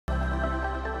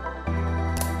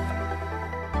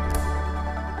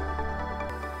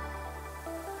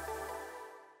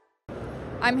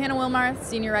I'm Hannah Wilmarth,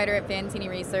 Senior Writer at Fantini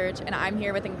Research, and I'm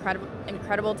here with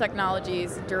Incredible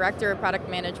Technologies Director of Product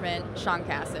Management, Sean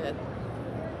Cassett.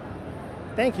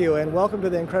 Thank you, and welcome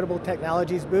to the Incredible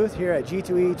Technologies booth here at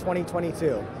G2E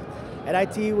 2022. At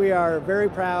IT, we are very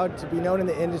proud to be known in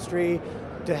the industry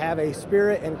to have a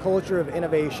spirit and culture of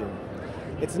innovation.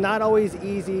 It's not always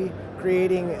easy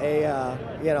creating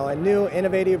a new,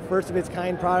 innovative,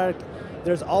 first-of-its-kind product.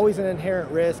 There's always an inherent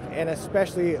risk, and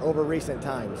especially over recent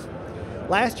times.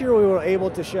 Last year we were able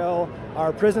to show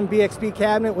our Prism VXP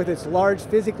cabinet with its large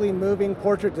physically moving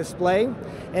portrait display,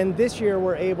 and this year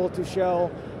we're able to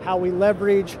show how we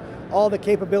leverage all the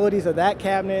capabilities of that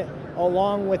cabinet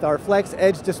along with our Flex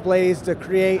Edge displays to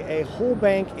create a whole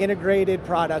bank integrated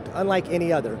product unlike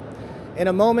any other. In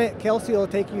a moment, Kelsey will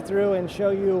take you through and show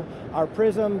you our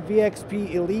Prism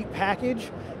VXP Elite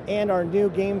package and our new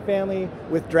game family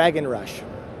with Dragon Rush.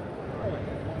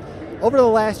 Over the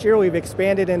last year, we've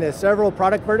expanded into several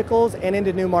product verticals and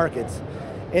into new markets.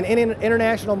 In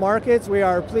international markets, we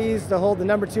are pleased to hold the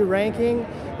 #2 ranking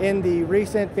in the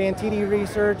recent Fantini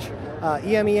Research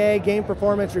EMEA Game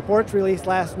Performance Reports released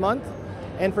last month.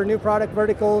 And for new product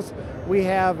verticals, we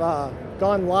have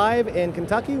gone live in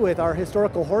Kentucky with our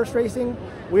historical horse racing.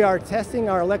 We are testing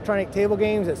our electronic table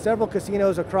games at several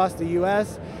casinos across the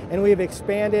US, and we've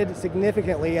expanded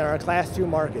significantly in our Class 2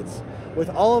 markets. With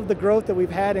all of the growth that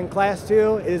we've had in Class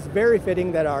 2, it is very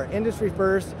fitting that our industry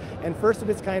first and first of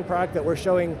its kind product that we're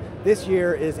showing this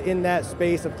year is in that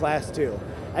space of Class 2.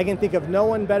 I can think of no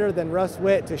one better than Russ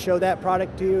Witt to show that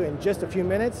product to you in just a few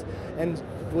minutes. And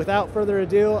without further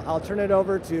ado, I'll turn it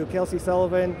over to Kelsey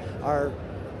Sullivan, our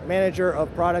Manager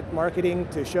of Product Marketing,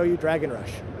 to show you Dragon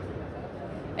Rush.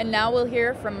 And now we'll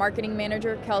hear from Marketing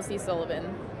Manager Kelsey Sullivan.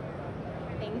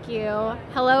 Thank you.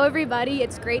 Hello everybody,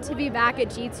 it's great to be back at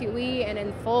G2E and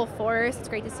in full force. It's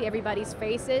great to see everybody's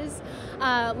faces.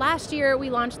 Last year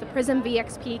we launched the Prism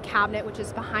VXP cabinet, which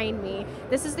is behind me.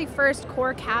 This is the first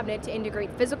core cabinet to integrate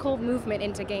physical movement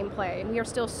into gameplay, and we are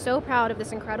still so proud of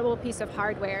this incredible piece of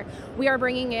hardware. We are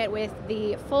bringing it with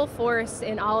the full force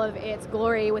in all of its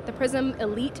glory with the Prism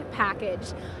Elite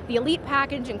package. The Elite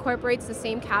package incorporates the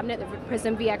same cabinet, the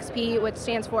Prism VXP, which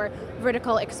stands for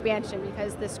vertical expansion,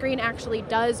 because the screen actually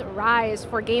does rise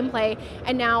for gameplay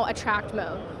and now attract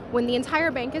mode. When the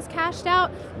entire bank is cashed out,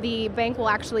 the bank will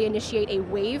actually initiate a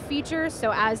wave feature,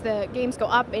 so as the games go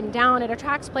up and down, it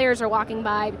attracts players who are walking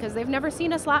by because they've never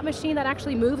seen a slot machine that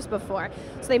actually moves before.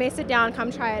 So they may sit down,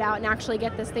 come try it out, and actually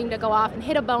get this thing to go off and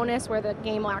hit a bonus where the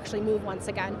game will actually move once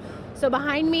again. So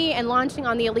behind me and launching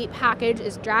on the Elite package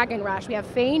is Dragon Rush. We have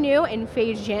Fei Nu and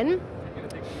Fei Jin.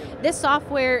 This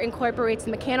software incorporates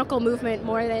mechanical movement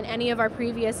more than any of our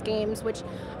previous games, which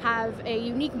have a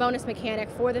unique bonus mechanic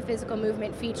for the physical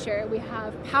movement feature. We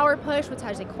have Power Push, which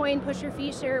has a coin pusher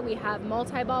feature. We have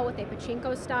Multi-Ball with a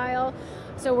pachinko style.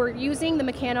 So we're using the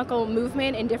mechanical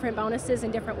movement and different bonuses in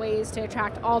different ways to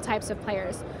attract all types of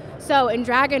players. So in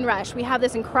Dragon Rush, we have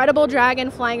this incredible dragon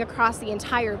flying across the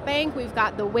entire bank. We've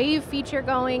got the wave feature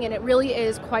going, and it really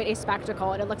is quite a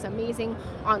spectacle, and it looks amazing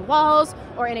on walls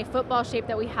or in a football shape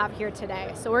that we have here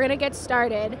today. So we're gonna get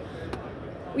started.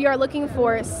 We are looking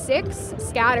for 6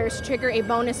 scatters to trigger a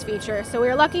bonus feature. So we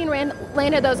were lucky and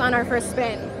landed those on our first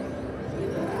spin.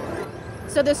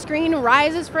 So the screen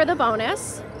rises for the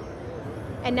bonus,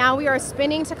 and now we are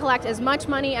spinning to collect as much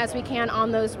money as we can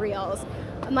on those reels.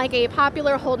 Unlike a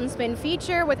popular hold and spin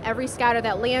feature, with every scatter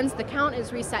that lands, the count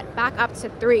is reset back up to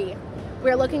 3.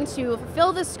 We're looking to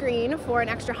fill the screen for an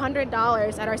extra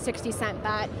 $100 at our 60-cent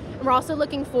bet. And we're also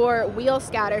looking for wheel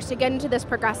scatters to get into this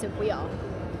progressive wheel.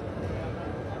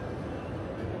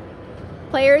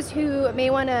 Players who may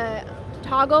want to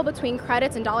toggle between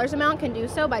credits and dollars amount can do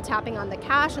so by tapping on the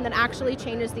cash, and that actually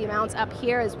changes the amounts up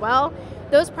here as well.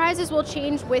 Those prizes will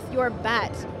change with your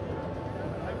bet.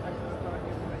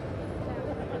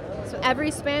 So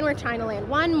every spin we're trying to land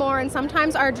one more, and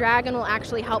sometimes our dragon will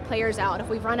actually help players out. If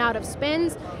we've run out of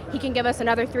spins, he can give us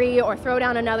another 3 or throw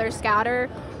down another scatter.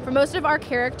 For most of our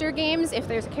character games, if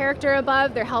there's a character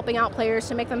above, they're helping out players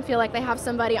to make them feel like they have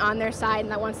somebody on their side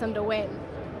and that wants them to win.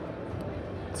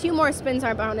 2 more spins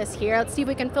are bonus here. Let's see if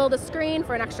we can fill the screen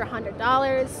for an extra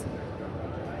 $100.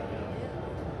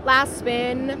 Last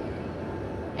spin.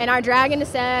 And our dragon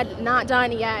said, not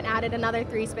done yet, added another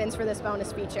 3 spins for this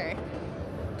bonus feature.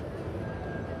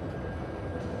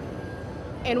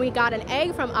 And we got an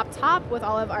egg from up top with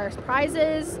all of our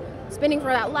prizes. Spinning for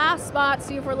that last spot,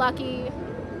 see if we're lucky.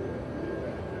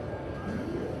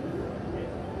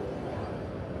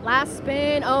 Last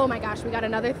spin, oh my gosh, we got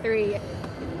another 3.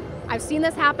 I've seen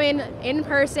this happen in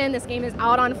person. This game is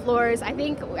out on floors. I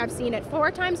think I've seen it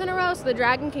 4 times in a row, so the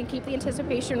Dragon can keep the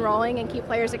anticipation rolling and keep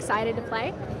players excited to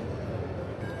play.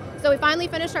 So we finally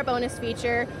finished our bonus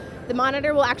feature. The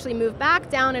monitor will actually move back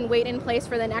down and wait in place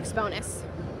for the next bonus.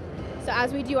 So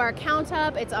as we do our count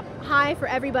up, it's up high for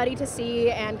everybody to see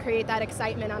and create that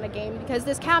excitement on a game, because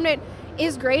this cabinet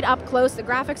is great up close. The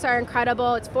graphics are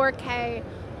incredible. It's 4K.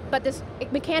 But this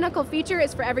mechanical feature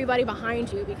is for everybody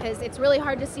behind you, because it's really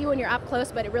hard to see when you're up close,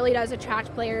 but it really does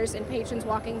attract players and patrons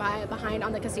walking by behind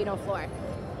on the casino floor.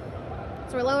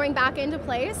 So we're lowering back into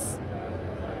place.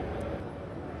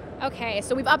 Okay,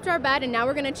 so we've upped our bet, and now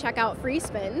we're going to check out free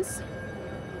spins.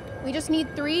 We just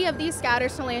need 3 of these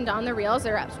scatters to land on the reels.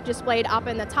 They're displayed up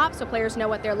in the top so players know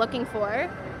what they're looking for.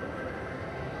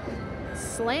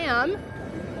 Slam.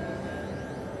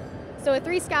 So with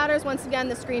 3 scatters, once again,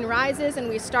 the screen rises and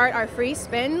we start our free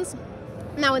spins.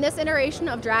 Now in this iteration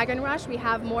of Dragon Rush, we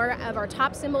have more of our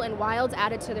top symbol and wilds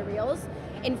added to the reels.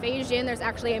 In Phase In, there's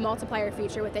actually a multiplier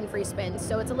feature within free spins.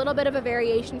 So it's a little bit of a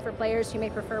variation for players who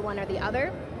may prefer one or the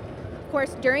other. Of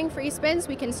course, during free spins,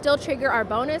 we can still trigger our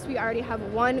bonus. We already have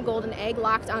 1 golden egg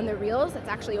locked on the reels. That's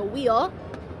actually a wheel.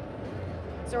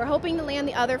 So we're hoping to land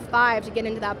the other 5 to get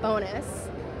into that bonus.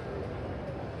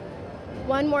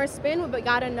 1 more spin, we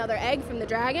got another egg from the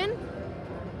Dragon.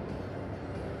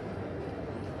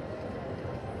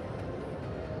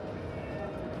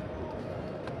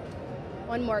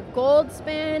 One more gold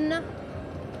spin.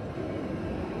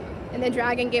 And the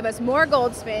Dragon gave us more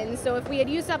gold spins. So if we had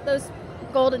used up those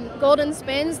golden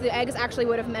spins, the eggs actually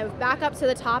would have moved back up to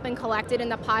the top and collected in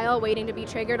the pile, waiting to be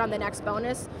triggered on the next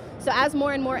bonus. So as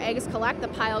more and more eggs collect, the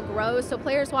pile grows. So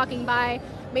players walking by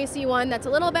may see one that's a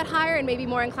little bit higher and may be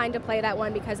more inclined to play that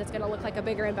one because it's going to look like a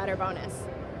bigger and better bonus.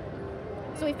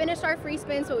 So we finished our free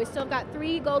spins, but we still got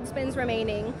 3 gold spins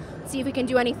remaining. Let's see if we can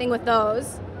do anything with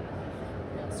those.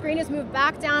 Screen has moved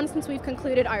back down since we've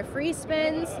concluded our free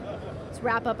spins. Let's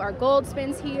wrap up our gold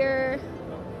spins here.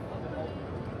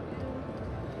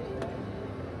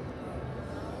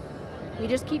 We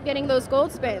just keep getting those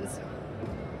gold spins.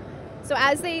 So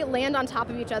as they land on top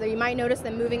of each other, you might notice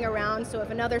them moving around. So if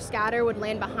another scatter would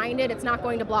land behind it, it's not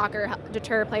going to block or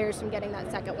deter players from getting that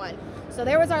second one. So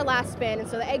there was our last spin. And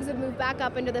so the eggs have moved back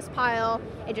up into this pile.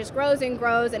 It just grows and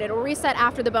grows, and it'll reset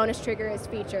after the bonus trigger is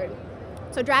featured.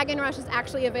 So Dragon Rush is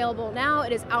actually available now.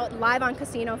 It is out live on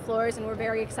casino floors, and we're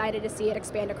very excited to see it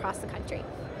expand across the country.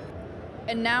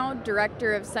 And now,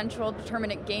 Director of Central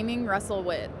Determinant Gaming, Russell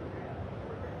Witt.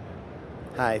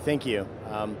 Hi, thank you.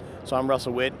 So I'm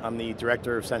Russell Witt. I'm the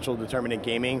Director of Central Determinant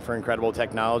Gaming for Incredible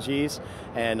Technologies,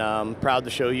 and I'm proud to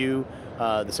show you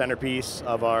the centerpiece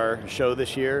of our show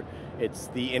this year. It's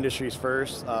the industry's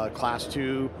first Class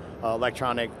 2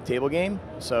 electronic table game.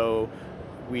 So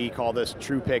we call this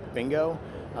True Pick Bingo.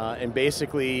 And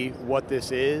basically what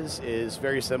this is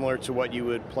very similar to what you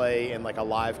would play in like a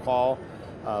live call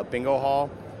bingo hall.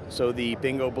 So the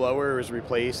bingo blower is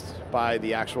replaced by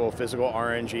the actual physical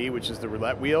RNG, which is the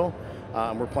roulette wheel.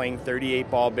 We're playing 38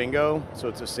 ball bingo, so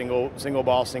it's a single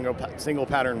ball, single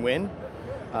pattern win.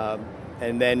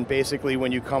 And then basically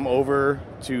when you come over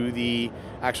to the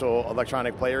actual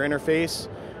electronic player interface,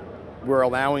 we're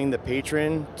allowing the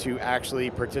patron to actually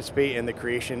participate in the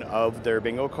creation of their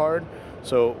bingo card.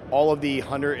 So all of the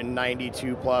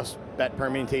 192 plus bet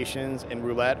permutations in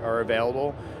roulette are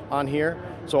available on here.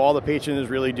 So all the patron is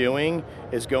really doing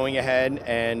is going ahead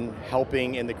and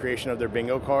helping in the creation of their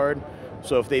bingo card.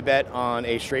 So if they bet on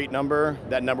a straight number,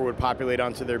 that number would populate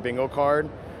onto their bingo card,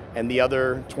 and the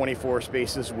other 24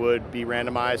 spaces would be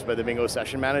randomized by the bingo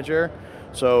session manager.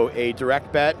 So a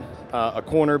direct bet, a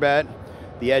corner bet,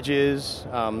 the edges,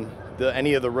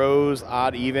 any of the rows,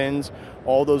 odd, evens,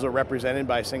 all those are represented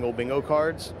by single bingo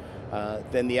cards.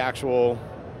 Then the actual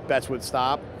bets would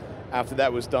stop. After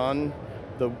that was done,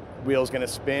 the wheel is going to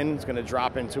spin, it's going to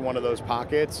drop into one of those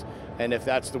pockets, and if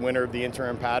that's the winner of the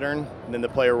interim pattern, then the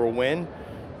player will win.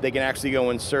 They can actually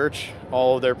go and search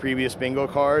all of their previous bingo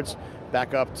cards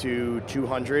back up to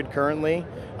 200 currently,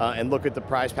 and look at the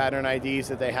prize pattern IDs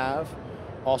that they have.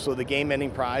 Also, the game-ending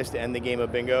prize to end the game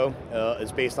of bingo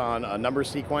is based on a number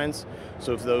sequence.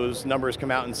 So if those numbers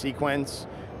come out in sequence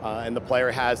and the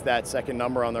player has that second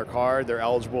number on their card, they're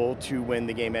eligible to win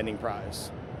the game-ending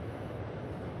prize.